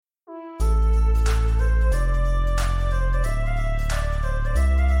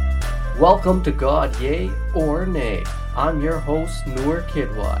Welcome to God Yay or Nay. I'm your host, Noor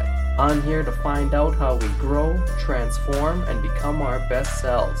Kidwai. I'm here to find out how we grow, transform, and become our best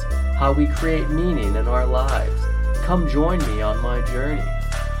selves, how we create meaning in our lives. Come join me on my journey.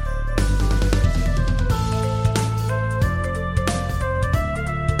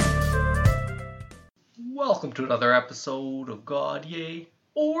 Welcome to another episode of God Yay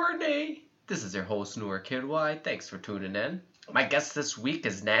or Nay. This is your host, Noor Kidwai. Thanks for tuning in. My guest this week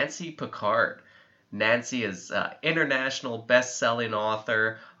is Nancy Pickard. Nancy is an international best-selling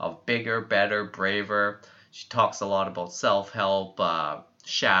author of Bigger, Better, Braver. She talks a lot about self-help,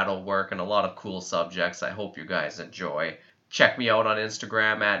 shadow work, and a lot of cool subjects I hope you guys enjoy. Check me out on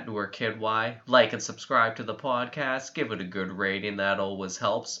Instagram at NoorKidY. Like and subscribe to the podcast. Give it a good rating. That always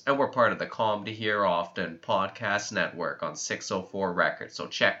helps. And we're part of the Comedy Here Often podcast network on 604 Records, so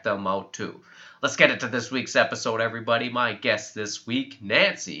check them out too. Let's get into this week's episode, everybody. My guest this week,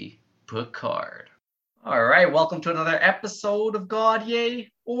 Nancy Pickard. All right, welcome to another episode of God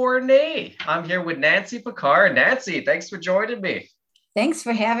Yay or Nay. I'm here with Nancy Pickard. Nancy, thanks for joining me. Thanks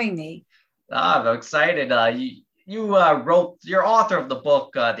for having me. I'm excited. You're author of the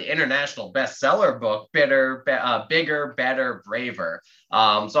book, the international bestseller book, Bigger, Better, Braver.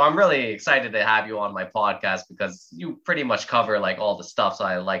 So I'm really excited to have you on my podcast because you pretty much cover like all the stuff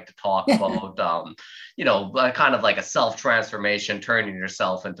I like to talk about. Kind of like a self-transformation, turning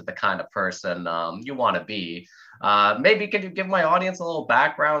yourself into the kind of person you want to be. Maybe could you give my audience a little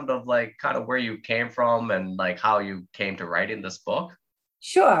background of like kind of where you came from and like how you came to writing this book?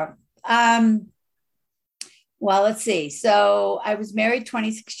 Sure. Well, let's see. So I was married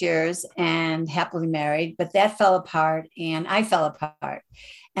 26 years and happily married, but that fell apart and I fell apart.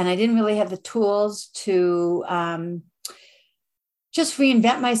 And I didn't really have the tools to just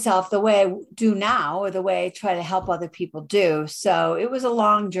reinvent myself the way I do now or the way I try to help other people do. So it was a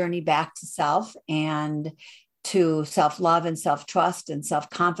long journey back to self and to self-love and self-trust and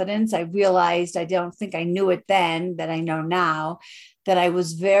self-confidence. I realized, I don't think I knew it then, that I know now, that I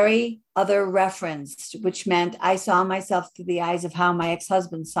was very other referenced, which meant I saw myself through the eyes of how my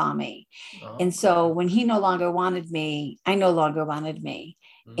ex-husband saw me. Oh. And so when he no longer wanted me, I no longer wanted me.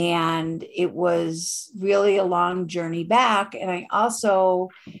 Mm-hmm. And it was really a long journey back. And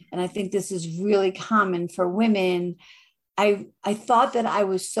I think this is really common for women, I thought that I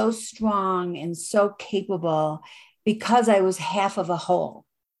was so strong and so capable because I was half of a whole.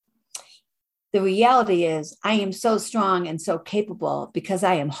 The reality is I am so strong and so capable because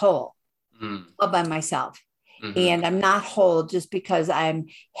I am whole all by myself. Mm-hmm. And I'm not whole just because I'm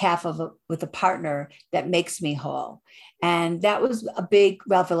with a partner that makes me whole. And that was a big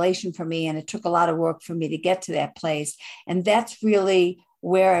revelation for me. And it took a lot of work for me to get to that place. And that's really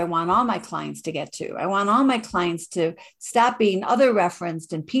where I want all my clients to get to. I want all my clients to stop being other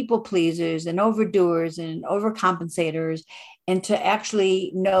referenced and people pleasers and overdoers and overcompensators, and to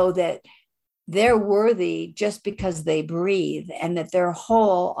actually know that they're worthy just because they breathe and that they're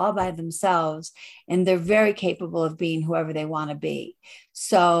whole all by themselves. And they're very capable of being whoever they want to be.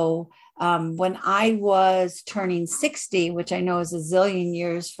 So when I was turning 60, which I know is a zillion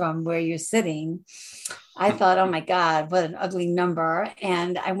years from where you're sitting, I thought, oh my God, what an ugly number.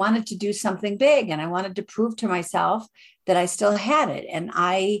 And I wanted to do something big. And I wanted to prove to myself that I still had it. And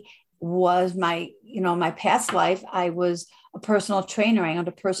I was my past life, I was a personal trainer. I owned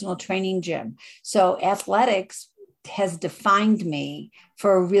a personal training gym. So athletics has defined me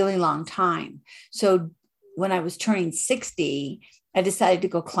for a really long time. So when I was turning 60, I decided to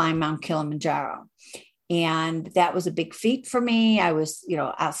go climb Mount Kilimanjaro. And that was a big feat for me. I was,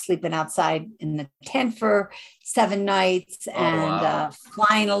 out sleeping outside in the tent for 7 nights and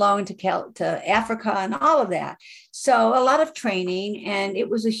flying alone to Africa and all of that. So a lot of training, and it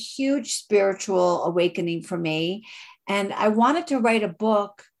was a huge spiritual awakening for me. And I wanted to write a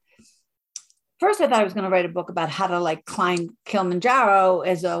book. First, I thought I was going to write a book about how to climb Kilimanjaro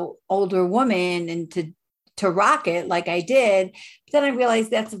as an older woman and to rock it like I did. But then I realized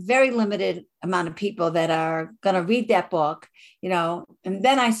that's a very limited amount of people that are going to read that book, and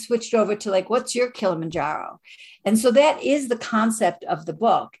then I switched over to what's your Kilimanjaro? And so that is the concept of the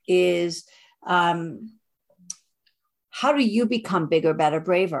book is, how do you become bigger, better,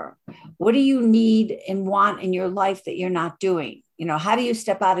 braver? What do you need and want in your life that you're not doing? How do you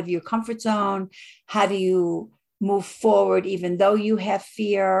step out of your comfort zone? How do you move forward, even though you have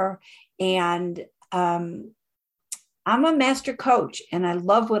fear? And I'm a master coach and I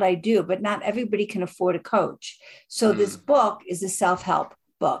love what I do, but not everybody can afford a coach. So this book is a self-help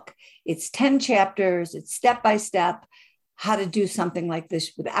book. It's 10 chapters. It's step-by-step how to do something like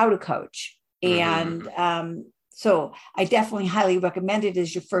this without a coach. And So I definitely highly recommend it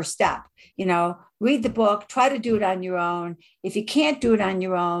as your first step. Read the book, try to do it on your own. If you can't do it on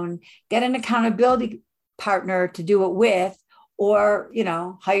your own, get an accountability partner to do it with, or,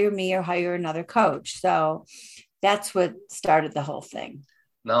 hire me or hire another coach. So that's what started the whole thing.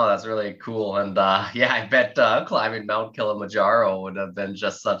 No, that's really cool. And yeah, I bet climbing Mount Kilimanjaro would have been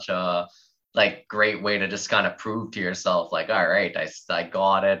just such a like great way to just kind of prove to yourself, like, all right, I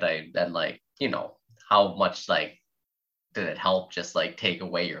got it. And like, how much like did it help just like take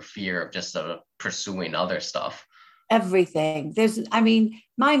away your fear of just pursuing other stuff? Everything.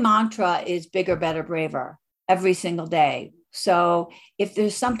 My mantra is bigger, better, braver every single day. So if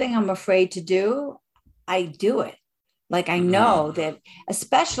there's something I'm afraid to do, I do it. Like I know that,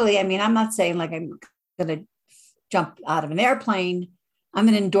 especially, I'm not saying like I'm going to jump out of an airplane. I'm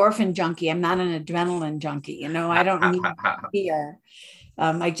an endorphin junkie. I'm not an adrenaline junkie. I don't need fear.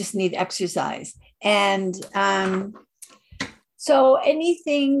 I just need exercise. And so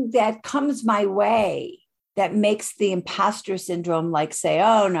anything that comes my way that makes the imposter syndrome, like say,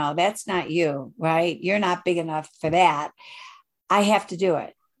 oh no, that's not you, right? You're not big enough for that. I have to do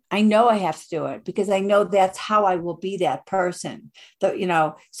it. I know I have to do it because I know that's how I will be that person.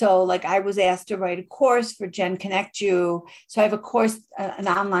 So like I was asked to write a course for Gen Connect You. So I have a course, an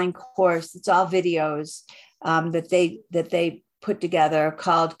online course. It's all videos that they put together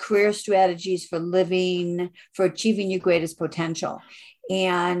called Career Strategies for Achieving Your Greatest Potential.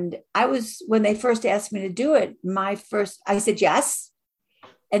 And when they first asked me to do it, I said yes.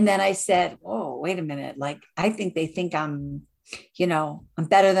 And then I said, oh, wait a minute. Like, I think they think I'm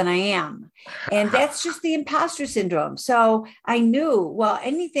better than I am. And that's just the imposter syndrome. So I knew, well,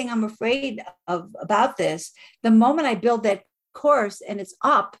 anything I'm afraid of about this, the moment I build that course and it's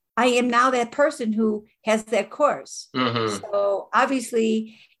up, I am now that person who has that course. Mm-hmm. So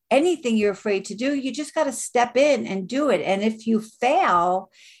obviously anything you're afraid to do, you just got to step in and do it. And if you fail,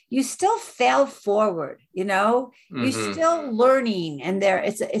 you still fail forward, you're still learning, and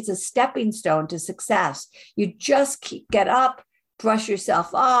it's a stepping stone to success. You just get up, brush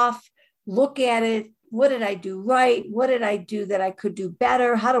yourself off, look at it. What did I do right? What did I do that I could do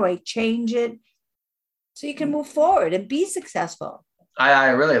better? How do I change it? So you can move forward and be successful. I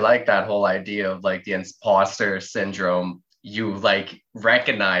really like that whole idea of like the imposter syndrome. You like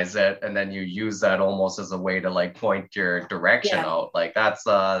recognize it and then you use that almost as a way to like point your direction out. Like that's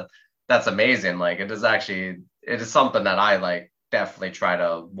amazing. Like it is something that I like definitely try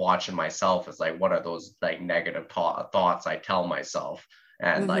to watch in myself, is like what are those like negative thoughts I tell myself.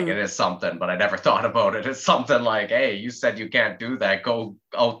 And like it is something, but I never thought about it. It's something like, hey, you said you can't do that, go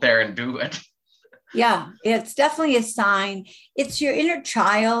out there and do it. Yeah, it's definitely a sign. It's your inner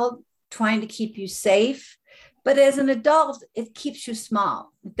child trying to keep you safe. But as an adult, it keeps you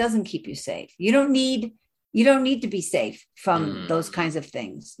small. It doesn't keep you safe. You don't need to be safe from those kinds of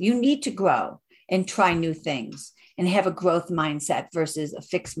things. You need to grow and try new things and have a growth mindset versus a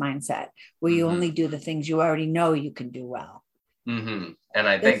fixed mindset where you only do the things you already know you can do well. And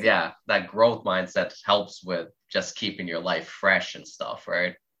I think, that growth mindset helps with just keeping your life fresh and stuff,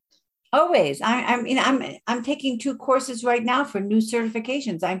 right? Always. I'm taking 2 courses right now for new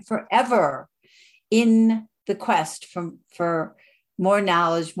certifications. I'm forever in the quest for more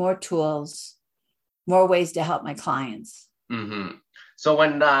knowledge, more tools, more ways to help my clients. So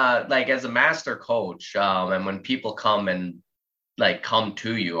when like as a master coach, and when people come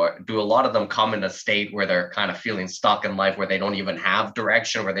to you, or do a lot of them come in a state where they're kind of feeling stuck in life, where they don't even have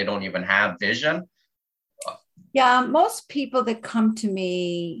direction, where they don't even have vision? Yeah, most people that come to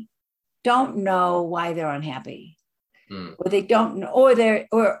me don't know why they're unhappy. Or they don't know,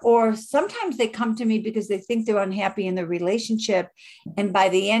 or sometimes they come to me because they think they're unhappy in the relationship. And by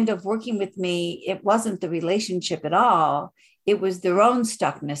the end of working with me, it wasn't the relationship at all. It was their own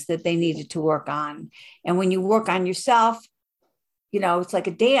stuckness that they needed to work on. And when you work on yourself, it's like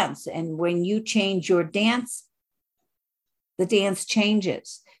a dance. And when you change your dance, the dance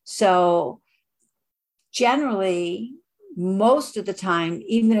changes. So generally, most of the time,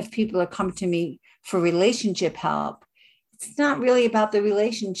 even if people are coming to me for relationship help, it's not really about the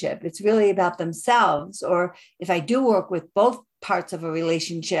relationship. It's really about themselves. Or if I do work with both parts of a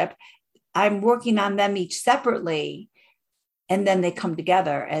relationship, I'm working on them each separately. And then they come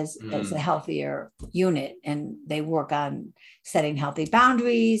together as a healthier unit, and they work on setting healthy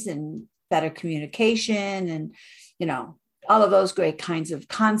boundaries and better communication and, all of those great kinds of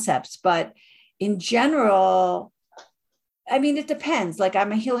concepts. But in general, it depends. Like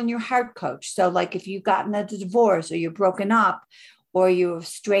I'm a healing your heart coach. So like if you've gotten a divorce or you're broken up or you're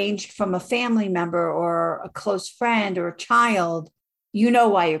estranged from a family member or a close friend or a child, you know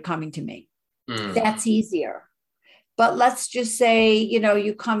why you're coming to me. That's easier. But let's just say,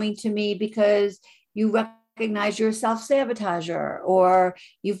 you coming to me because you recognize you're a self-sabotager, or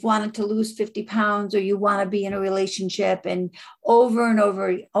you've wanted to lose 50 pounds, or you want to be in a relationship, and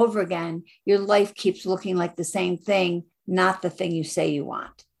over again, your life keeps looking like the same thing, not the thing you say you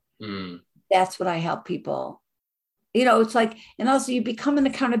want. That's what I help people. It's like, and also you become an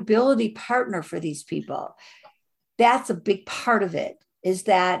accountability partner for these people. That's a big part of it, is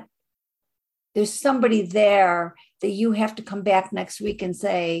that there's somebody there that you have to come back next week and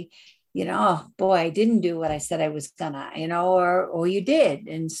say, oh boy, I didn't do what I said I was gonna, or you did.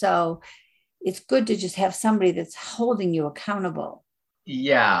 And so it's good to just have somebody that's holding you accountable.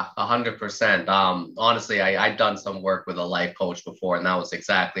 Yeah, 100%. Honestly, I'd done some work with a life coach before, and that was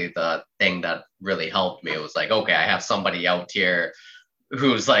exactly the thing that really helped me. It was like, okay, I have somebody out here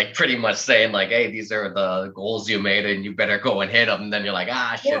who's like pretty much saying like, hey, these are the goals you made and you better go and hit them. And then you're like,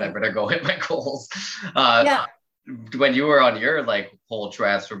 shit, yeah. I better go hit my goals. Yeah. When you were on your like whole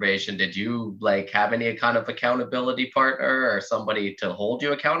transformation, did you like have any kind of accountability partner or somebody to hold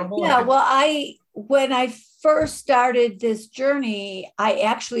you accountable? Yeah, well, when I first started this journey, I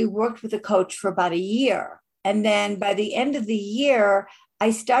actually worked with a coach for about a year. And then by the end of the year,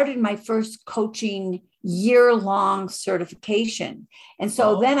 I started my first coaching year-long certification. And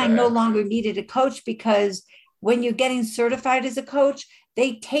so then I no longer needed a coach, because when you're getting certified as a coach,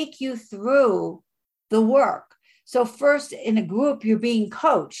 they take you through the work. So first in a group, you're being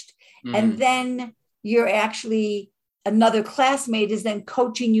coached, and then you're actually, another classmate is then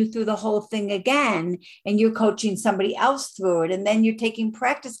coaching you through the whole thing again, and you're coaching somebody else through it. And then you're taking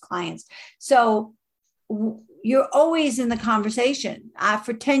practice clients. So you're always in the conversation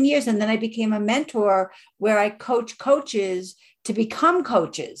for 10 years. And then I became a mentor where I coach coaches to become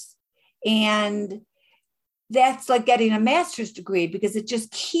coaches. And that's like getting a master's degree, because it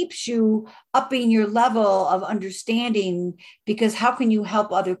just keeps you upping your level of understanding, because how can you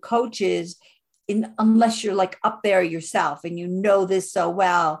help other coaches unless you're like up there yourself and you know this so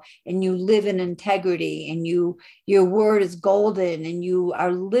well, and you live in integrity, and your word is golden, and you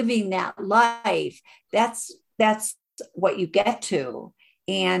are living that life. That's what you get to.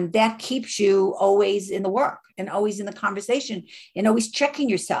 And that keeps you always in the work and always in the conversation and always checking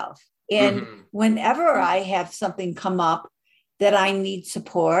yourself. And whenever I have something come up that I need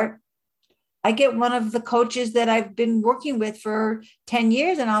support, I get one of the coaches that I've been working with for 10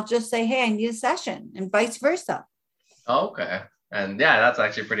 years, and I'll just say, hey, I need a session, and vice versa. Okay. And yeah, that's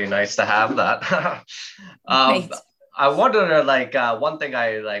actually pretty nice to have that. Right. I wonder, like, one thing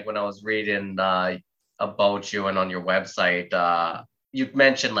I like when I was reading about you and on your website, you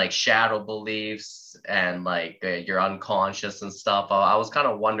mentioned like shadow beliefs and like your unconscious and stuff. I was kind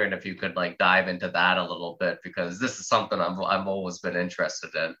of wondering if you could like dive into that a little bit, because this is something I've always been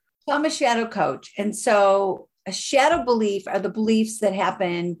interested in. So I'm a shadow coach. And so a shadow belief are the beliefs that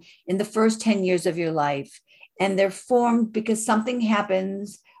happen in the first 10 years of your life. And they're formed because something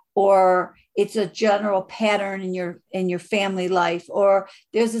happens, or it's a general pattern in your family life, or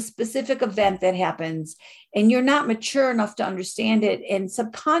there's a specific event that happens and you're not mature enough to understand it. And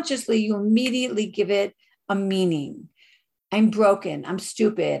subconsciously, you immediately give it a meaning. I'm broken. I'm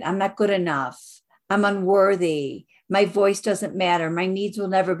stupid. I'm not good enough. I'm unworthy. My voice doesn't matter. My needs will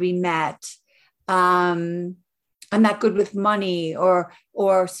never be met. I'm not good with money, or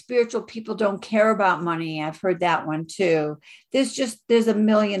spiritual people don't care about money. I've heard that one too. There's a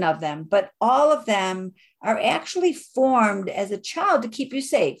million of them, but all of them are actually formed as a child to keep you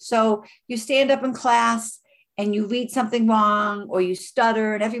safe. So you stand up in class and you read something wrong, or you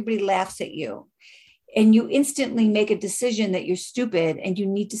stutter and everybody laughs at you. And you instantly make a decision that you're stupid and you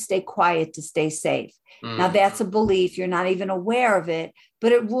need to stay quiet to stay safe. Now that's a belief. You're not even aware of it,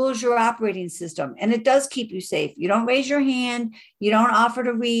 but it rules your operating system, and it does keep you safe. You don't raise your hand. You don't offer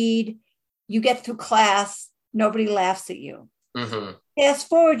to read. You get through class. Nobody laughs at you. Fast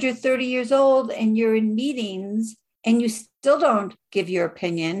forward, you're 30 years old and you're in meetings and you still don't give your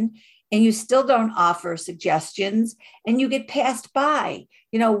opinion, and you still don't offer suggestions, and you get passed by,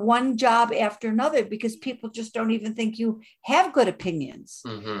 one job after another, because people just don't even think you have good opinions.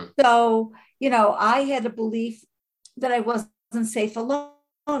 So, I had a belief that I wasn't safe alone,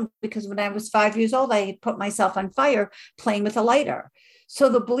 because when I was 5 years old, I had put myself on fire playing with a lighter. So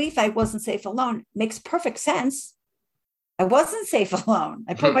the belief I wasn't safe alone makes perfect sense. I wasn't safe alone.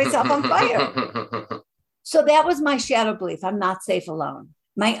 I put myself on fire. So that was my shadow belief. I'm not safe alone.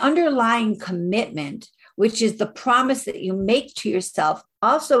 My underlying commitment, which is the promise that you make to yourself,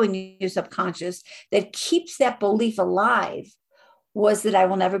 also in your subconscious, that keeps that belief alive, was that I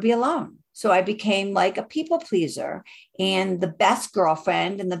will never be alone. So I became like a people pleaser and the best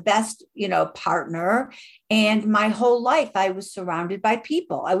girlfriend and the best, partner. And my whole life, I was surrounded by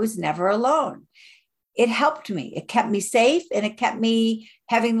people. I was never alone. It helped me. It kept me safe and it kept me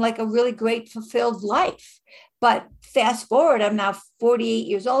having like a really great, fulfilled life. But fast forward, I'm now 48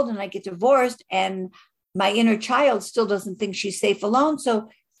 years old and I get divorced, and my inner child still doesn't think she's safe alone. So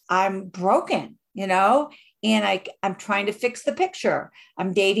I'm broken, and I'm trying to fix the picture.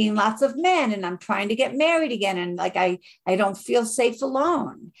 I'm dating lots of men and I'm trying to get married again. And like, I don't feel safe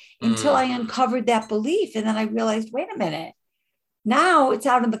alone until I uncovered that belief. And then I realized, wait a minute, now it's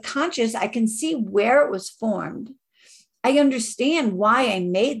out in the conscious. I can see where it was formed. I understand why I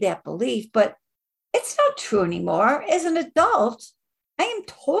made that belief, but it's not true anymore. As an adult, I am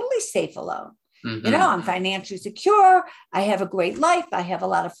totally safe alone. Mm-hmm. I'm financially secure. I have a great life. I have a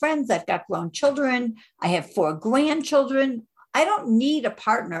lot of friends. I've got grown children. I have 4 grandchildren. I don't need a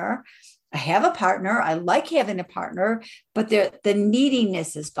partner. I have a partner. I like having a partner, but the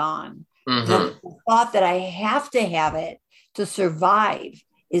neediness is gone. Mm-hmm. The thought that I have to have it to survive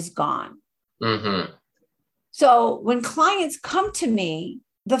is gone. Mm-hmm. So when clients come to me,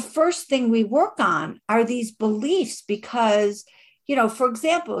 the first thing we work on are these beliefs, because for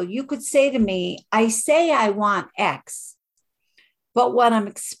example, you could say to me, I say I want X, but what I'm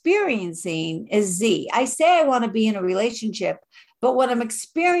experiencing is Z. I say I want to be in a relationship, but what I'm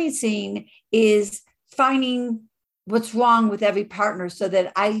experiencing is finding what's wrong with every partner so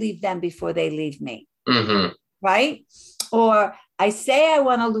that I leave them before they leave me. Mm-hmm. Right? Or I say I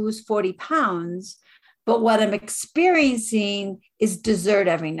want to lose 40 pounds, but what I'm experiencing is dessert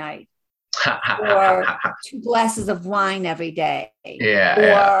every night. Or 2 glasses of wine every day,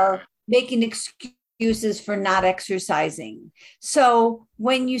 or making excuses for not exercising. So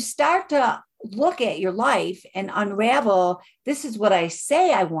when you start to look at your life and unravel, this is what I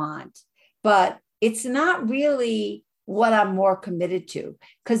say I want, but it's not really what I'm more committed to.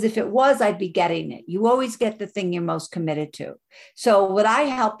 Because if it was, I'd be getting it. You always get the thing you're most committed to. So what I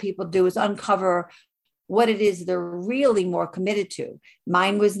help people do is uncover what it is they're really more committed to.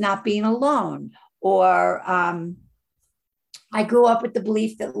 Mine was not being alone, or I grew up with the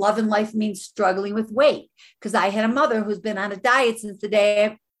belief that love and life means struggling with weight, because I had a mother who's been on a diet since the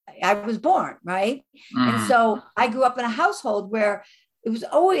day I was born, right? And so I grew up in a household where it was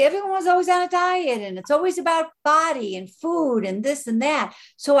always, everyone was always on a diet, and it's always about body and food and this and that.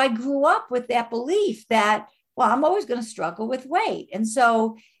 So I grew up with that belief that, well, I'm always going to struggle with weight. And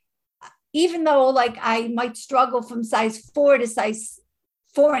so even though like I might struggle from size 4 to size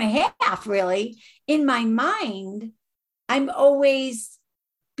 4.5, really, in my mind, I'm always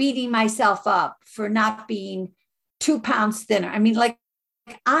beating myself up for not being 2 pounds thinner. I mean, like,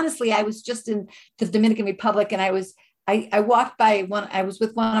 honestly, I was just in the Dominican Republic, and I walked by I was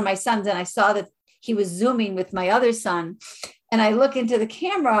with one of my sons, and I saw that he was Zooming with my other son. And I look into the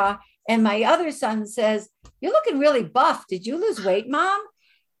camera and my other son says, "You're looking really buff. Did you lose weight, Mom?"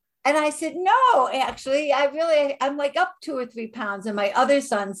 And I said, "No, actually, I'm like up 2 or 3 pounds." And my other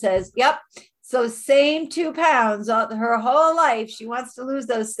son says, "Yep. So same 2 pounds her whole life. She wants to lose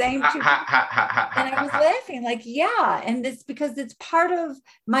those same 2 pounds." And I was laughing like, yeah. And it's because it's part of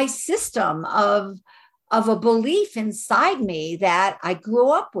my system of a belief inside me that I grew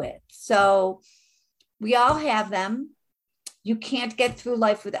up with. So we all have them. You can't get through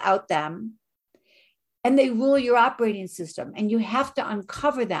life without them. And they rule your operating system, and you have to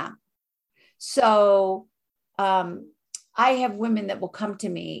uncover them. So I have women that will come to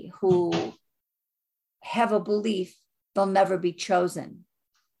me who have a belief they'll never be chosen,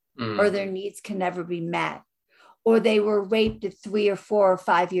 or their needs can never be met, or they were raped at 3 or 4 or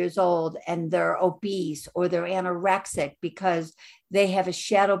 5 years old and they're obese, or they're anorexic because they have a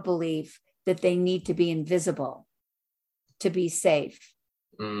shadow belief that they need to be invisible to be safe.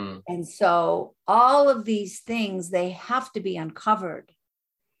 And so all of these things, they have to be uncovered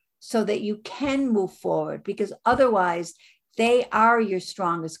so that you can move forward, because otherwise they are your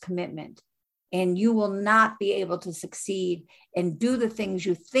strongest commitment, and you will not be able to succeed and do the things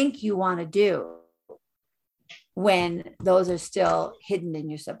you think you want to do when those are still hidden in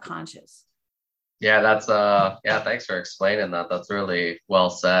your subconscious. Yeah, that's thanks for explaining that. That's really well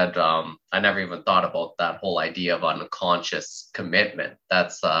said. I never even thought about that whole idea of unconscious commitment.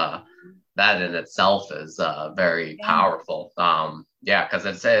 That's that in itself is very powerful. Because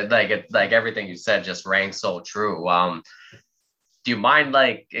it's like everything you said just rang so true. Do you mind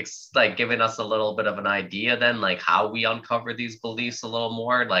giving us a little bit of an idea then, like how we uncover these beliefs a little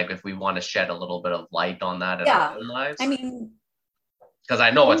more? Like if we want to shed a little bit of light on that in our own lives? I mean, Because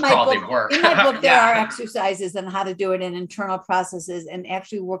I know it's probably work. In my book, there are exercises on how to do it and internal processes, and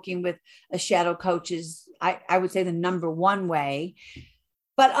actually working with a shadow coach is, I would say, the number one way.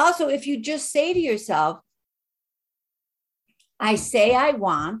 But also, if you just say to yourself, I say I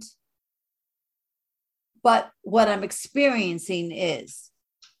want, but what I'm experiencing is.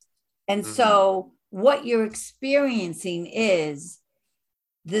 And so what you're experiencing is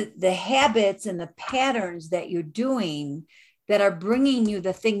the habits and the patterns that you're doing that are bringing you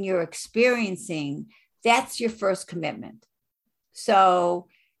the thing you're experiencing. That's your first commitment. So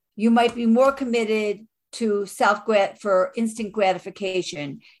you might be more committed to for instant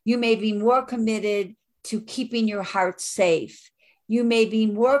gratification. You may be more committed to keeping your heart safe. You may be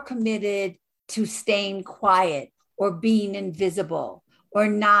more committed to staying quiet or being invisible or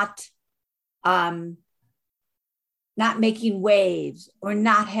not making waves or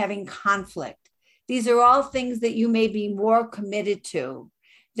not having conflict. These are all things that you may be more committed to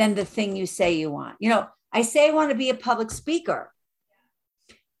than the thing you say you want. I say I want to be a public speaker,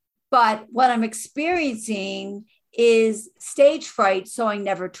 but what I'm experiencing is stage fright, so I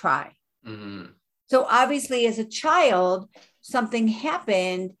never try. So obviously, as a child, something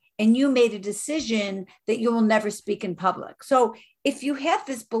happened and you made a decision that you will never speak in public. So if you have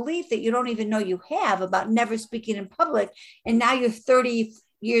this belief that you don't even know you have about never speaking in public, and now you're 30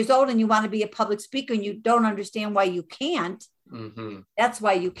 years old and you want to be a public speaker and you don't understand why you can't, that's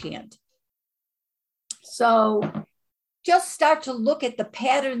why you can't. So just start to look at the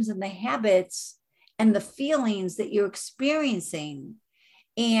patterns and the habits and the feelings that you're experiencing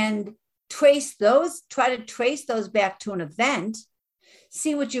and try to trace those back to an event,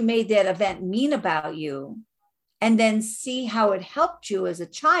 see what you made that event mean about you, and then see how it helped you as a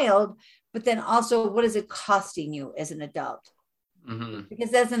child, but then also what is it costing you as an adult?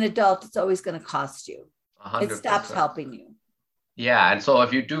 Because as an adult, it's always going to cost you. 100%. It stops helping you. Yeah. And so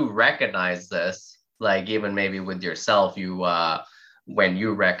if you do recognize this, like even maybe with yourself, when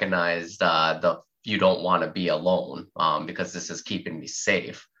you recognized you don't want to be alone because this is keeping me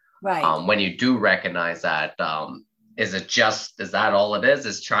safe. Right. When you do recognize that, is that all it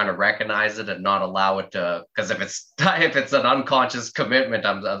is trying to recognize it and not allow it to, because if it's an unconscious commitment,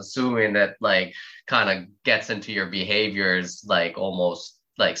 I'm assuming that like kind of gets into your behaviors, like almost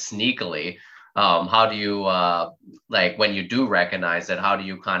like sneakily. How do you like when you do recognize it, how do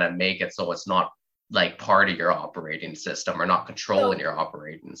you kind of make it so it's not like part of your operating system or not controlling your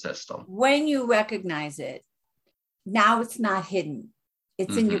operating system? When you recognize it, now it's not hidden.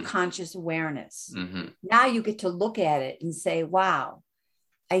 It's in your conscious awareness. Now you get to look at it and say, wow,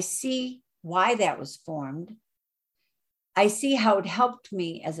 I see why that was formed. I see how it helped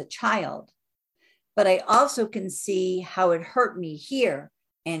me as a child, but I also can see how it hurt me here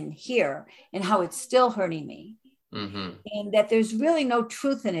and how it's still hurting me. And that there's really no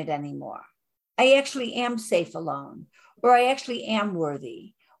truth in it anymore. I actually am safe alone, or I actually am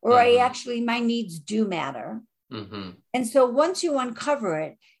worthy, or my needs do matter. And so once you uncover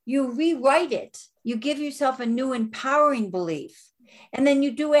it, you rewrite it. You give yourself a new empowering belief. And then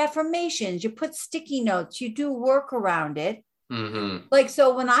you do affirmations, you put sticky notes, you do work around it. Like,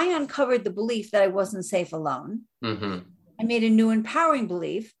 so when I uncovered the belief that I wasn't safe alone, I made a new empowering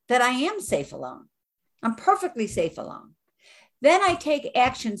belief that I am safe alone. I'm perfectly safe alone. Then I take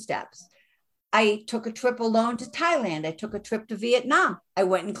action steps. I took a trip alone to Thailand. I took a trip to Vietnam. I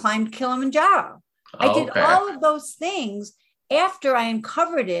went and climbed Kilimanjaro. I did all of those things after I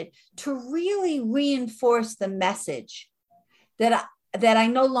uncovered it to really reinforce the message that I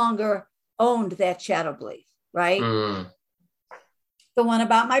no longer owned that shadow belief, right? The one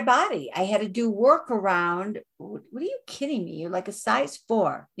about my body. I had to do work around. What are you kidding me? You're like a size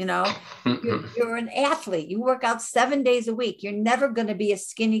 4, you're an athlete. You work out 7 days a week. You're never going to be a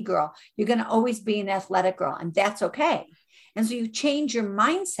skinny girl. You're going to always be an athletic girl, and that's okay. And so you change your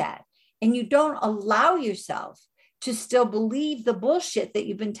mindset. And you don't allow yourself to still believe the bullshit that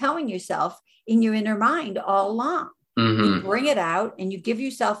you've been telling yourself in your inner mind all along. You bring it out and you give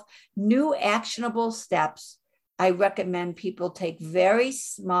yourself new actionable steps. I recommend people take very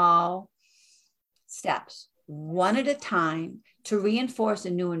small steps, one at a time, to reinforce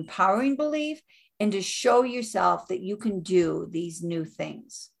a new empowering belief and to show yourself that you can do these new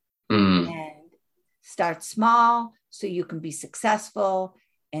things. And start small so you can be successful.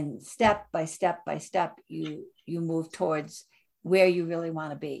 And step by step by step, you move towards where you really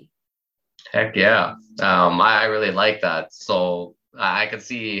want to be. Heck yeah. I really like that. So I can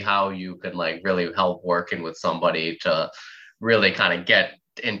see how you can like really help working with somebody to really kind of get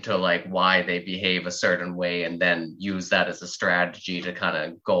into like why they behave a certain way and then use that as a strategy to kind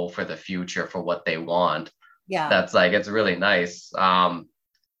of go for the future for what they want. Yeah. That's like, it's really nice. And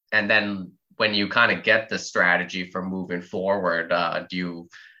then when you kind of get the strategy for moving forward, do you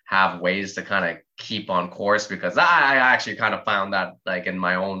have ways to kind of keep on course? Because I actually kind of found that like in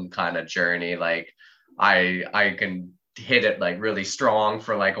my own kind of journey, like I can hit it like really strong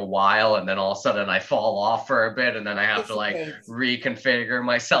for like a while, and then all of a sudden I fall off for a bit, and then I have to like Dissipates. reconfigure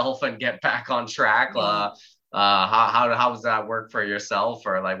myself and get back on track. Yeah. How does that work for yourself,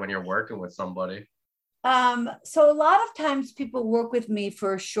 or like when you're working with somebody? So a lot of times people work with me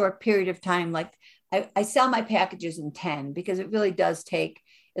for a short period of time. Like I sell my packages in 10 because it really does take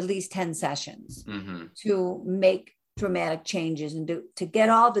at least 10 sessions Mm-hmm. to make dramatic changes and to get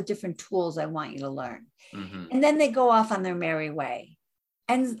all the different tools I want you to learn. Mm-hmm. And then they go off on their merry way.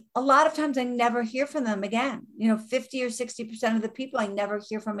 And a lot of times I never hear from them again. 50 or 60% of the people I never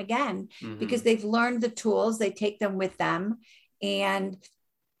hear from again because Mm-hmm. they've learned the tools, they take them with them. And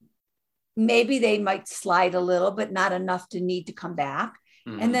maybe they might slide a little, but not enough to need to come back.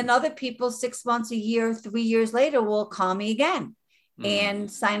 And Mm-hmm. then other people, 6 months, a year, 3 years later, will call me again Mm-hmm. and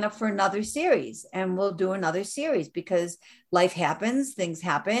sign up for another series. And we'll do another series because life happens, things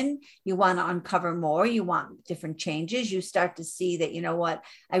happen. You want to uncover more, you want different changes. You start to see that, you know what,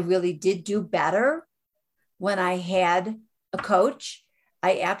 I really did do better when I had a coach.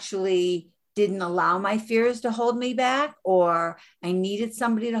 I actually didn't allow my fears to hold me back, or I needed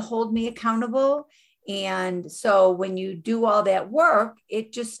somebody to hold me accountable. And so when you do all that work,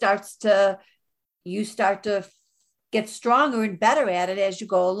 it just you start to get stronger and better at it as you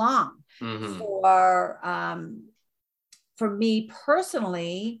go along. Mm-hmm. For me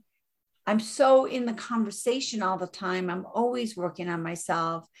personally, I'm so in the conversation all the time. I'm always working on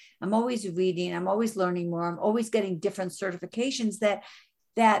myself. I'm always reading. I'm always learning more. I'm always getting different certifications that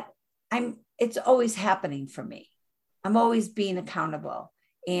it's always happening for me. I'm always being accountable,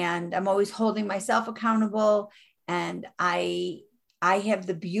 and I'm always holding myself accountable. And I have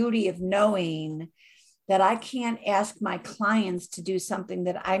the beauty of knowing that I can't ask my clients to do something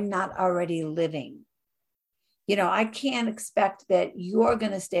that I'm not already living. I can't expect that you're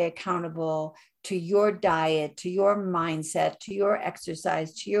going to stay accountable to your diet, to your mindset, to your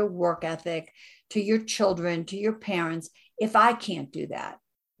exercise, to your work ethic, to your children, to your parents, if I can't do that.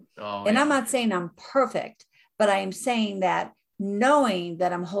 Oh And I'm yeah. not saying I'm perfect, but I am saying that knowing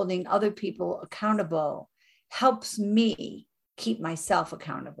that I'm holding other people accountable helps me keep myself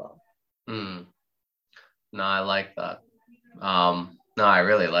accountable. Mm. No, I like that. No, I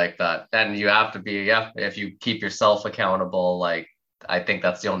really like that. And you have to be, yeah, if you keep yourself accountable, like I think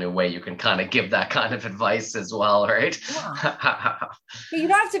that's the only way you can kind of give that kind of advice as well, right? Yeah. You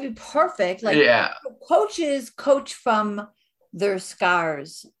don't have to be perfect. Like Yeah. coaches coach from their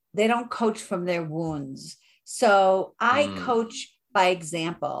scars, they don't coach from their wounds. So I Mm. coach by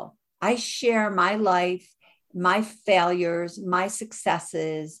example. I share my life, my failures, my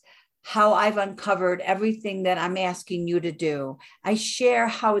successes, how I've uncovered everything that I'm asking you to do. I share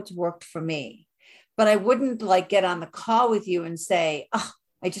how it's worked for me. But I wouldn't like get on the call with you and say, oh,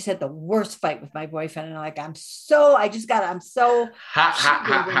 I just had the worst fight with my boyfriend. And I'm so Ha ha ha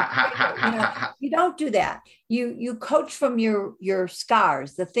heated ha and ha ha triggered. ha ha. You don't do that. You coach from your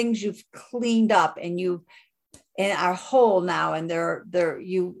scars, the things you've cleaned up and are whole now. And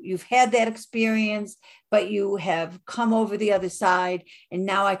you've had that experience, but you have come over the other side. And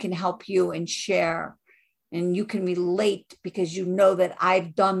now I can help you and share. And you can relate because you know that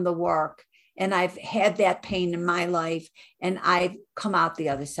I've done the work and I've had that pain in my life and I've come out the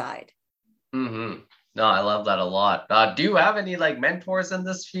other side. Mm-hmm. No, I love that a lot. Do you have any like mentors in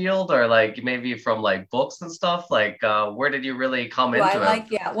this field, or like maybe from like books and stuff? Like, where did you really come Oh, I into it?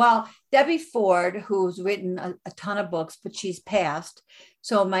 like, yeah. Well, Debbie Ford, who's written a ton of books, but she's passed.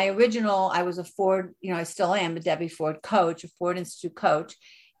 So my original, I was a Ford, I still am a Debbie Ford coach, a Ford Institute coach.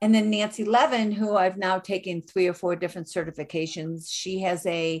 And then Nancy Levin, who I've now taken 3 or 4 different certifications. She has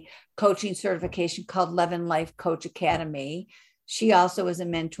a coaching certification called Levin Life Coach Academy. She also is a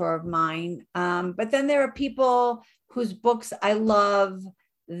mentor of mine. But then there are people whose books I love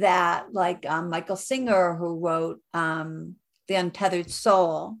that, like Michael Singer, who wrote The Untethered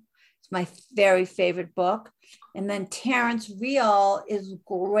Soul. It's my very favorite book. And then Terrence Real is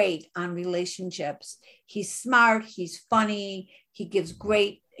great on relationships. He's smart, he's funny, he gives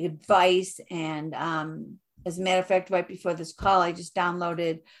great advice. And as a matter of fact, right before this call, I just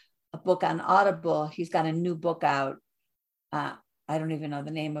downloaded a book on Audible. He's got a new book out. I don't even know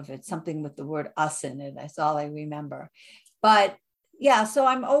the name of it, something with the word us in it. That's all I remember. But yeah, so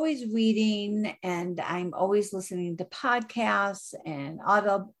I'm always reading and I'm always listening to podcasts and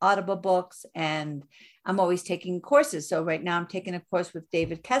audible books, and I'm always taking courses. So right now I'm taking a course with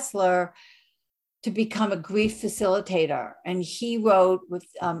David Kessler to become a grief facilitator. And he wrote with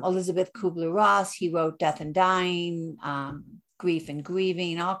Elizabeth Kubler-Ross, he wrote Death and Dying, Grief and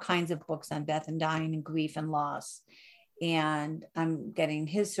Grieving, all kinds of books on death and dying and grief and loss. And I'm getting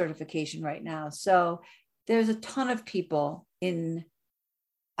his certification right now. So there's a ton of people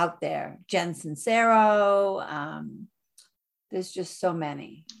out there. Jen Sincero. There's just so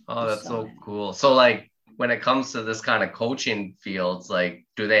many. Oh, that's so cool. So like when it comes to this kind of coaching fields, like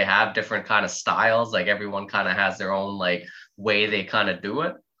do they have different kind of styles? Like everyone kind of has their own like way they kind of do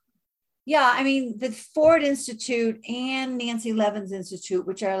it? Yeah, I mean, the Ford Institute and Nancy Levin's Institute,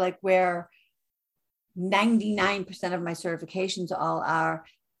 which are like where 99% of my certifications all are,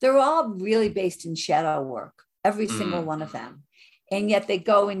 they're all really based in shadow work, every single one of them. And yet they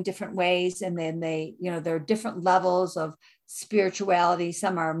go in different ways. And then there are different levels of spirituality.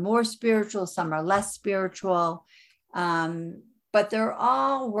 Some are more spiritual, some are less spiritual. But they're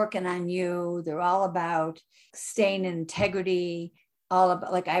all working on you. They're all about staying in integrity, all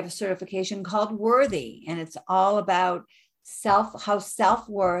about, like I have a certification called Worthy, and it's all about how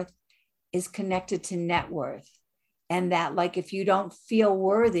self-worth is connected to net worth. And that, like, if you don't feel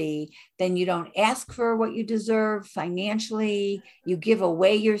worthy, then you don't ask for what you deserve financially. You give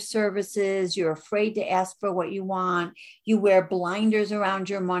away your services. You're afraid to ask for what you want. You wear blinders around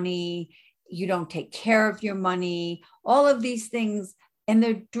your money. You don't take care of your money. All of these things, and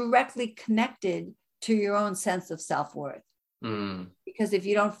they're directly connected to your own sense of self-worth. Because if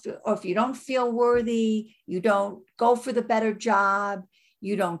you don't feel worthy, you don't go for the better job.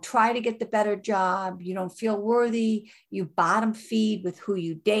 You don't try to get the better job. You don't feel worthy. You bottom feed with who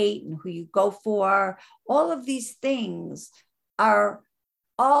you date and who you go for. All of these things are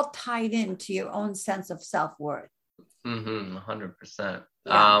all tied into your own sense of self-worth. 100%.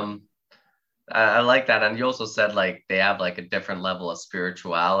 Yeah. I like that. And you also said like they have like a different level of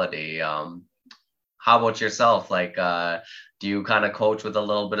spirituality. How about yourself? Like, do you kind of coach with a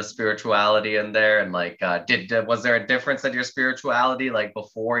little bit of spirituality in there? And like, was there a difference in your spirituality, like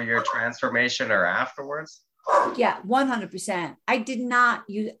before your transformation or afterwards? Yeah, 100%. I did not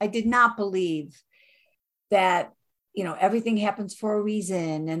believe that, everything happens for a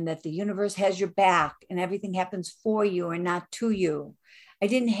reason and that the universe has your back and everything happens for you and not to you. I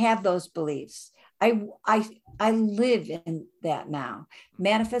didn't have those beliefs. I live in that now.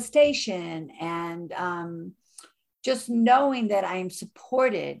 Manifestation and just knowing that I am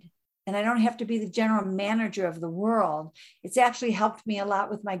supported and I don't have to be the general manager of the world. It's actually helped me a lot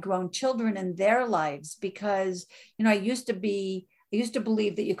with my grown children and their lives because, I used to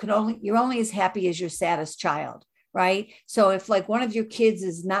believe that you're only as happy as your saddest child, right? So if like one of your kids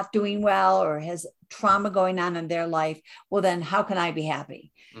is not doing well or has trauma going on in their life, well, then how can I be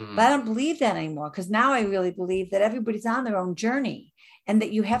happy? But I don't believe that anymore because now I really believe that everybody's on their own journey and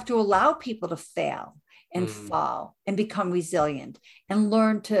that you have to allow people to fail and fall and become resilient and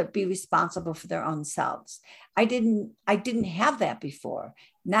learn to be responsible for their own selves. I didn't have that before.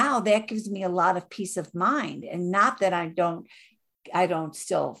 Now that gives me a lot of peace of mind, and not that I don't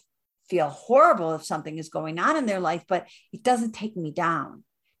still feel horrible if something is going on in their life, but it doesn't take me down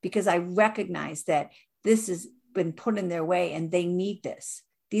because I recognize that this has been put in their way and they need this.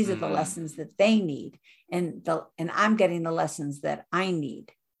 These are the lessons that they need. And I'm getting the lessons that I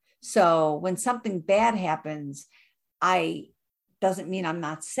need. So when something bad happens, doesn't mean I'm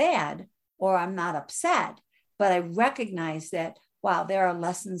not sad or I'm not upset, but I recognize that, wow, there are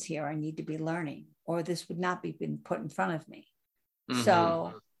lessons here I need to be learning, or this would not be been put in front of me.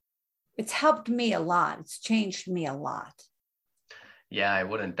 So it's helped me a lot. It's changed me a lot. Yeah, I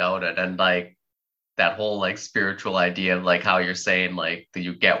wouldn't doubt it. And like that whole like spiritual idea of like how you're saying like that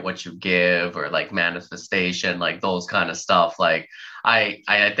you get what you give, or like manifestation, like those kind of stuff. Like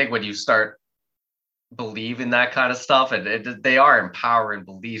I think when you start believing that kind of stuff, and they are empowering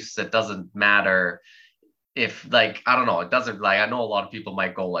beliefs. It doesn't matter if like, I don't know, it doesn't, like, I know a lot of people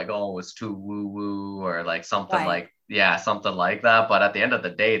might go like, oh, it's too woo woo or like something Right. like, yeah, something like that. But at the end of the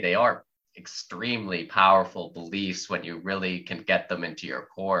day, they are extremely powerful beliefs when you really can get them into your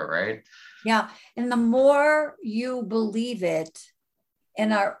core, right? Yeah. And the more you believe it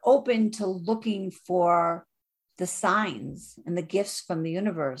and are open to looking for the signs and the gifts from the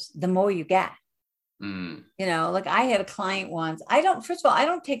universe, the more you get. Like I had a client once. First of all, I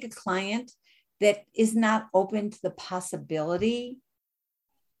don't take a client that is not open to the possibility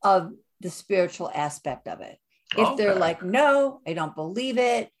of the spiritual aspect of it. If they're like, no, I don't believe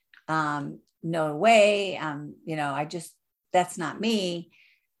it. No way. That's not me.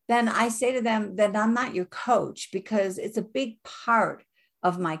 Then I say to them that I'm not your coach, because it's a big part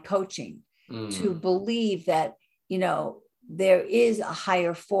of my coaching to believe that, there is a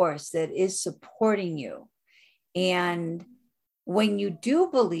higher force that is supporting you. And when you do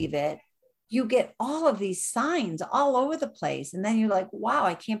believe it, you get all of these signs all over the place. And then you're like, wow,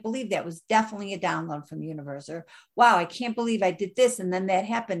 I can't believe that was definitely a download from the universe. Or wow, I can't believe I did this. And then that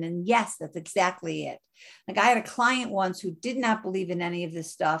happened. And yes, that's exactly it. Like I had a client once who did not believe in any of this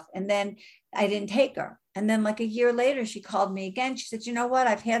stuff. And then I didn't take her. And then like a year later, she called me again. She said, you know what?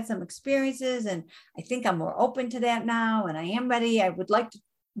 I've had some experiences and I think I'm more open to that now. And I am ready. I would like to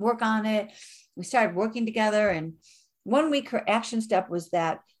work on it. We started working together. And 1 week, her action step was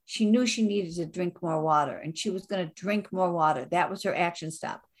that she knew she needed to drink more water and she was going to drink more water. That was her action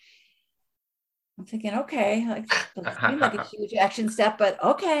step. I'm thinking, okay, like doesn't seem like a huge action step, but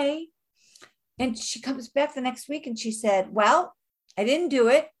okay. And she comes back the next week and she said, well, I didn't do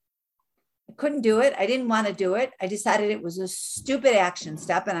it. I couldn't do it. I didn't want to do it. I decided it was a stupid action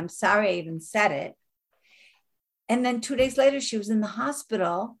step. And I'm sorry I even said it. And then 2 days later, she was in the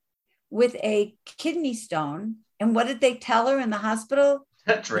hospital with a kidney stone. And what did they tell her in the hospital?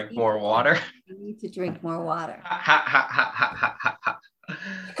 Drink more water. You need to drink more water.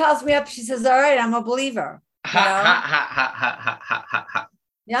 She calls me up. She says, all right, I'm a believer. You know?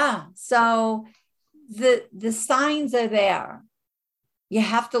 Yeah. So the signs are there. You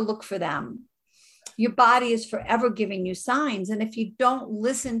have to look for them. Your body is forever giving you signs. And if you don't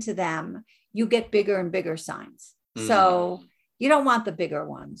listen to them, you get bigger and bigger signs. So you don't want the bigger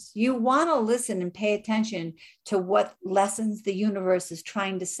ones. You want to listen and pay attention to what lessons the universe is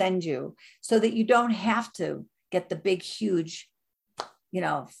trying to send you so that you don't have to get the big, huge,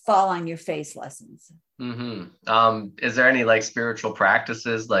 fall on your face lessons. Is there any like spiritual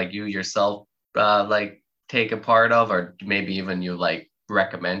practices like you yourself like take a part of, or maybe even you like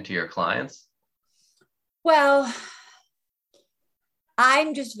recommend to your clients? Well,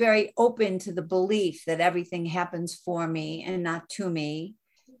 I'm just very open to the belief that everything happens for me and not to me.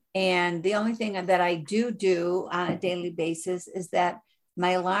 And the only thing that I do on a daily basis is that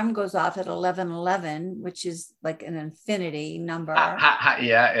my alarm goes off at 11:11, which is like an infinity number.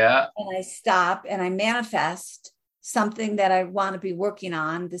 Yeah. And I stop and I manifest something that I want to be working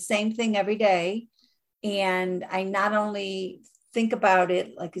on, the same thing every day. And I not only think about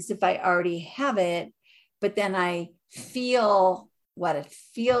it like as if I already have it, but then I feel what it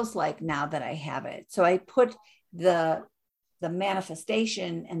feels like now that I have it. So I put the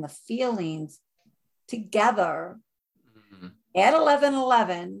manifestation and the feelings together at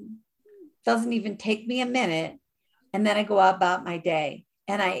 11:11. Doesn't even take me a minute. And then I go about my day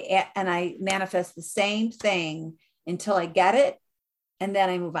and I manifest the same thing until I get it. And then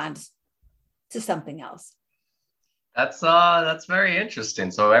I move on to something else. That's very interesting.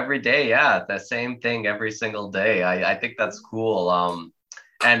 So every day, yeah, the same thing every single day. I think that's cool.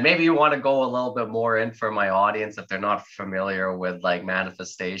 And maybe you want to go a little bit more in for my audience if they're not familiar with like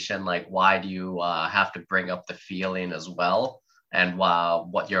manifestation, like why do you have to bring up the feeling as well, and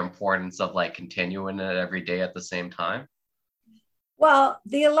what your importance of like continuing it every day at the same time? Well,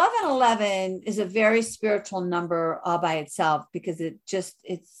 the 11:11 is a very spiritual number all by itself because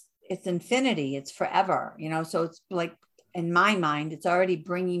it's infinity. It's forever, so it's like, in my mind, it's already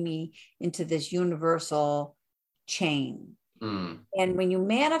bringing me into this universal chain. And when you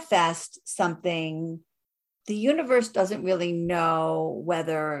manifest something, the universe doesn't really know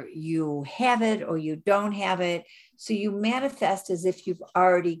whether you have it or you don't have it. So you manifest as if you've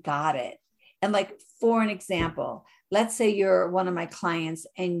already got it. And like, for an example, let's say you're one of my clients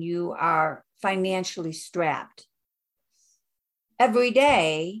and you are financially strapped. Every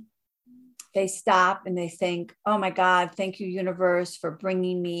day, they stop and they think, oh my God, thank you, universe, for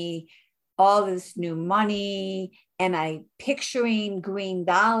bringing me all this new money. And I picturing green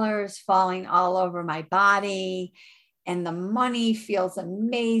dollars falling all over my body. And the money feels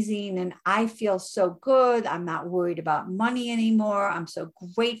amazing. And I feel so good. I'm not worried about money anymore. I'm so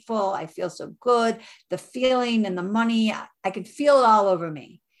grateful. I feel so good. The feeling and the money, I could feel it all over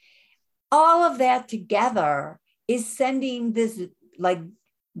me. All of that together is sending this like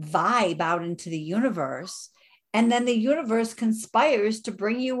vibe out into the universe, and then the universe conspires to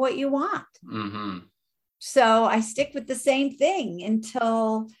bring you what you want. So I stick with the same thing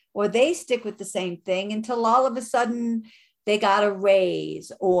or they stick with the same thing until all of a sudden they got a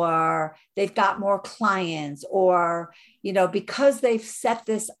raise or they've got more clients, or because they've set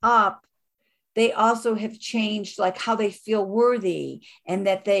this up, they also have changed like how they feel worthy, and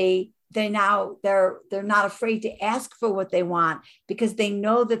that they're not afraid to ask for what they want because they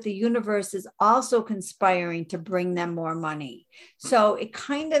know that the universe is also conspiring to bring them more money. So it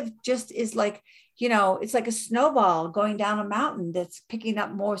kind of just is like, it's like a snowball going down a mountain that's picking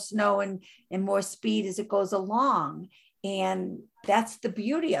up more snow and more speed as it goes along. And that's the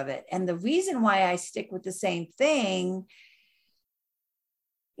beauty of it. And the reason why I stick with the same thing,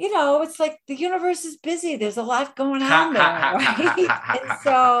 it's like the universe is busy. There's a lot going on there, right? And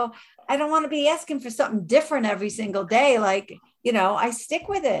so I don't want to be asking for something different every single day. Like, I stick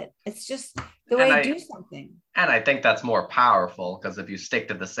with it. It's just the way I do something. And I think that's more powerful, because if you stick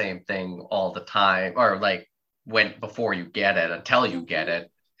to the same thing all the time, or like before you get it, until you get it,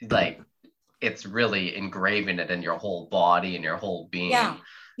 like it's really engraving it in your whole body and your whole being. Yeah.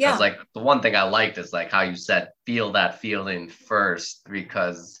 Because like the one thing I liked is like how you said, feel that feeling first,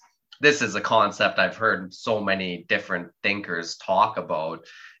 because this is a concept I've heard so many different thinkers talk about.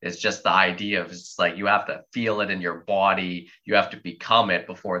 It's just the idea of, it's like you have to feel it in your body, you have to become it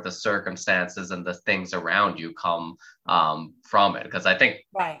before the circumstances and the things around you come from it. Because I think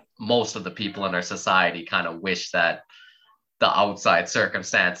most of the people in our society kind of wish that the outside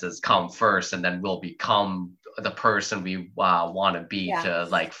circumstances come first, and then we'll become the person we want to be to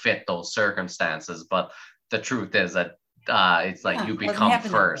like fit those circumstances. But the truth is that it's like you become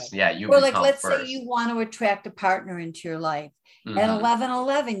first. Yeah, you become like, let's first. say you want to attract a partner into your life. At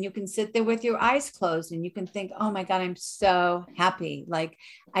 11:11, you can sit there with your eyes closed and you can think, oh my God, I'm so happy. Like,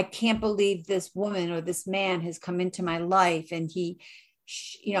 I can't believe this woman or this man has come into my life. And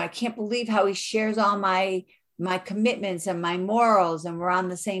I can't believe how he shares all my commitments and my morals, and we're on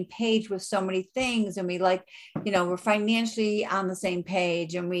the same page with so many things. And we we're financially on the same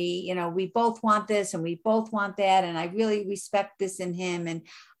page, and we both want this and we both want that. And I really respect this in him. And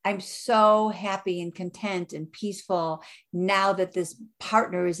I'm so happy and content and peaceful now that this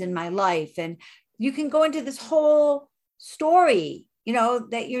partner is in my life. And you can go into this whole story,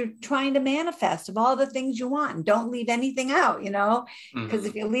 that you're trying to manifest, of all the things you want, and don't leave anything out, because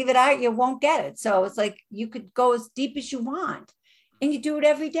if you leave it out, you won't get it. So it's like, you could go as deep as you want, and you do it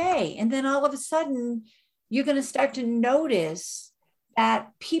every day. And then all of a sudden you're going to start to notice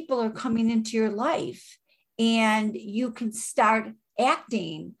that people are coming into your life, and you can start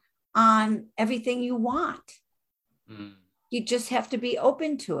acting on everything you want. You just have to be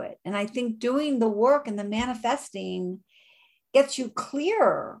open to it. And I think doing the work and the manifesting gets you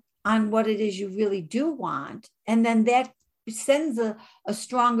clearer on what it is you really do want. And then that sends a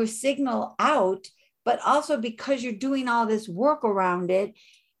stronger signal out. But also, because you're doing all this work around it,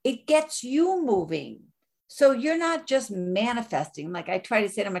 it gets you moving. So you're not just manifesting. Like I try to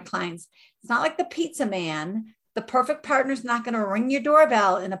say to my clients, it's not like the pizza man. The perfect partner's not going to ring your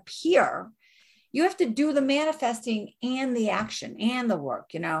doorbell and appear. You have to do the manifesting and the action and the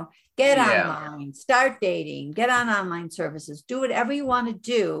work, get online, start dating, get on online services, do whatever you want to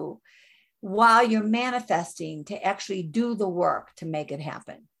do while you're manifesting to actually do the work to make it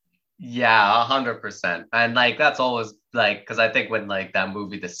happen. Yeah, 100%. And like, that's always like, because I think when like that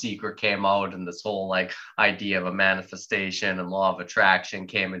movie The Secret came out, and this whole like idea of a manifestation and law of attraction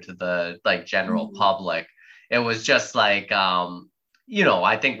came into the like general public, it was just like,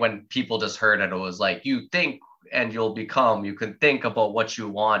 I think when people just heard it, it was like, you think and you'll become, you can think about what you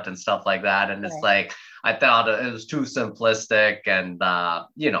want and stuff like that. And it's like, I thought it was too simplistic, and,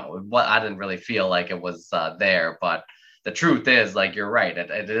 what I didn't really feel like it was there. But the truth is, like, you're right.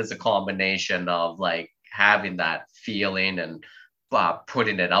 It is a combination of like having that feeling and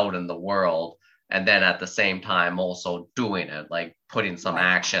putting it out in the world. And then at the same time, also doing it, like putting some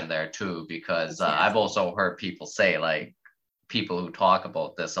action there too, because I've also heard people say, like, people who talk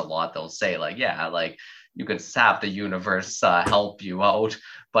about this a lot, they'll say like, yeah, like you can have the universe help you out,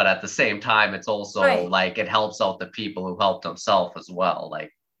 but at the same time, it's also like it helps out the people who help themselves as well.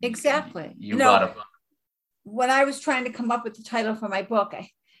 Like, exactly. You gotta. When I was trying to come up with the title for my book,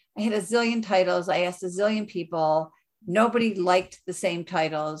 I had a zillion titles. I asked a zillion people. Nobody liked the same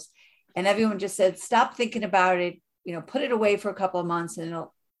titles. And everyone just said, stop thinking about it, put it away for a couple of months, and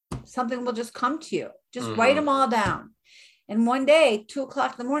something will just come to you. Just write them all down. And one day,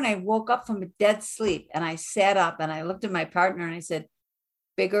 2:00 in the morning, I woke up from a dead sleep, and I sat up and I looked at my partner and I said,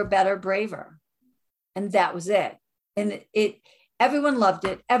 bigger, better, braver. And that was it. And everyone loved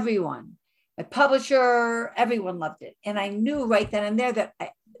it. Everyone, my publisher, everyone loved it. And I knew right then and there that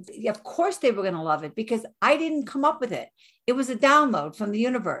of course they were going to love it, because I didn't come up with it. It was a download from the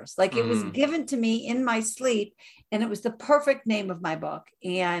universe. Like it was given to me in my sleep, and it was the perfect name of my book.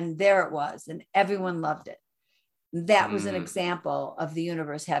 And there it was. And everyone loved it. That was an example of the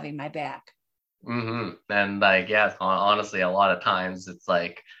universe having my back. And like, yeah, honestly, a lot of times it's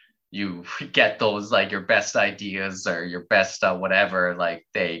like you get those, like your best ideas or your best whatever, like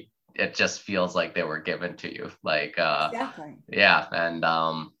it just feels like they were given to you. Like, exactly. Yeah. And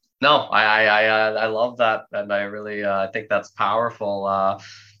no, I love that. And I really, I think that's powerful.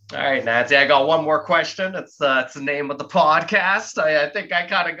 All right, Nancy, I got one more question. It's the name of the podcast. I think I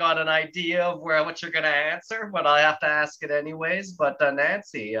kind of got an idea of what you're gonna answer, but I have to ask it anyways. But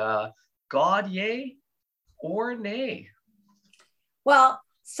Nancy, God, yay or nay? Well,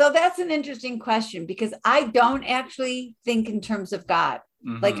 so that's an interesting question because I don't actually think in terms of God.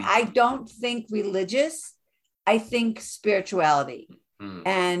 Like, Mm-hmm. I don't think religious. I think spirituality.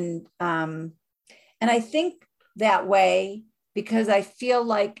 Mm. And I think that way because I feel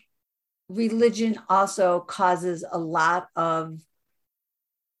like religion also causes a lot of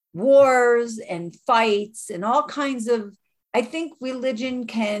wars and fights and all kinds of. I think religion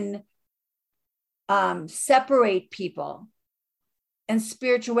can separate people, and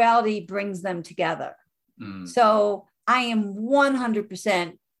spirituality brings them together. Mm. So I am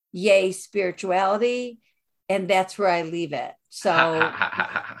 100% yay spirituality, and that's where I leave it. So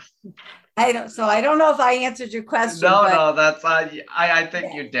I don't know if I answered your question, No, but no, that's I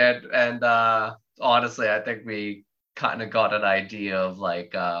think you did, and honestly, I think we kind of got an idea of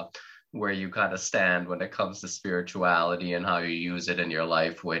like where you kind of stand when it comes to spirituality and how you use it in your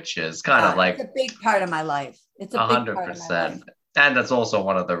life, which is kind of yeah, it's like a big part of my life. It's a a big hundred part of my life. percent. And that's also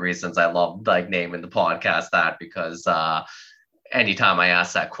one of the reasons I love like naming the podcast that because anytime I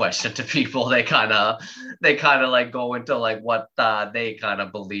ask that question to people, they kind of like go into like what they kind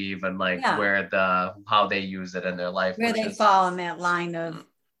of believe and like Yeah, where the how they use it in their life, where which they is fall in that line of,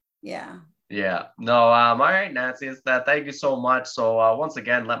 yeah. yeah. No, all right, Nancy, is that thank you so much. So once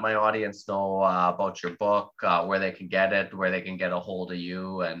again, let my audience know about your book, where they can get it, where they can get a hold of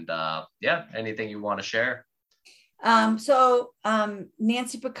you, and yeah, anything you want to share.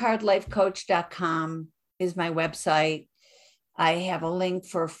 NancyPicardLifeCoach.com is my website. I have a link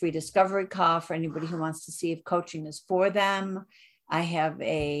for a free discovery call for anybody who wants to see if coaching is for them. I have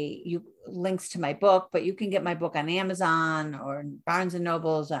links to my book, but you can get my book on Amazon or Barnes and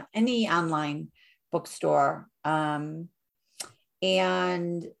Nobles or any online bookstore. And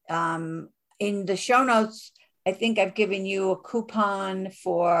in the show notes, I think I've given you a coupon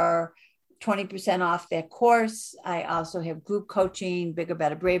for 20% off that course. I also have group coaching, Bigger,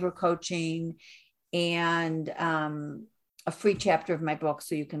 Better, Braver coaching, and a free chapter of my book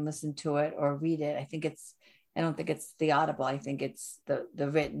so you can listen to it or read it. I don't think it's the Audible. I think it's the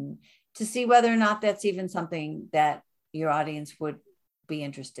written, to see whether or not that's even something that your audience would be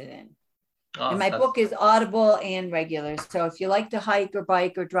interested in. And Oh, my that's book is Audible and regular. So if you like to hike or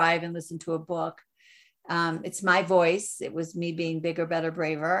bike or drive and listen to a book, it's my voice. It was me being bigger, better,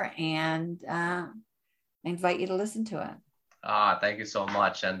 braver. And I invite you to listen to it. thank you so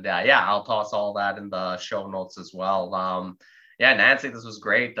much. And yeah, I'll toss all that in the show notes as well. Yeah, Nancy, this was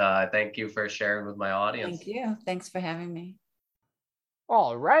great. Thank you for sharing with my audience. Thank you. Thanks for having me.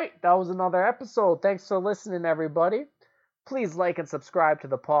 All right, that was another episode. Thanks for listening, everybody. Please like and subscribe to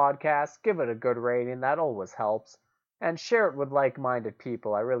the podcast. Give it a good rating, that always helps. And share it with like minded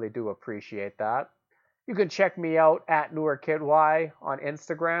people. I really do appreciate that. You can check me out at NewerKidY on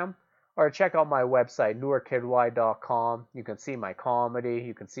Instagram or check out my website, newerkidY.com. You can see my comedy,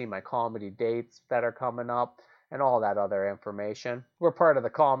 you can see my comedy dates that are coming up, and all that other information. We're part of the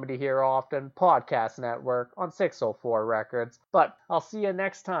Comedy Here Often podcast network on 604 Records. But I'll see you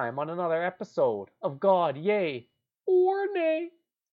next time on another episode of God, Yay or Nay.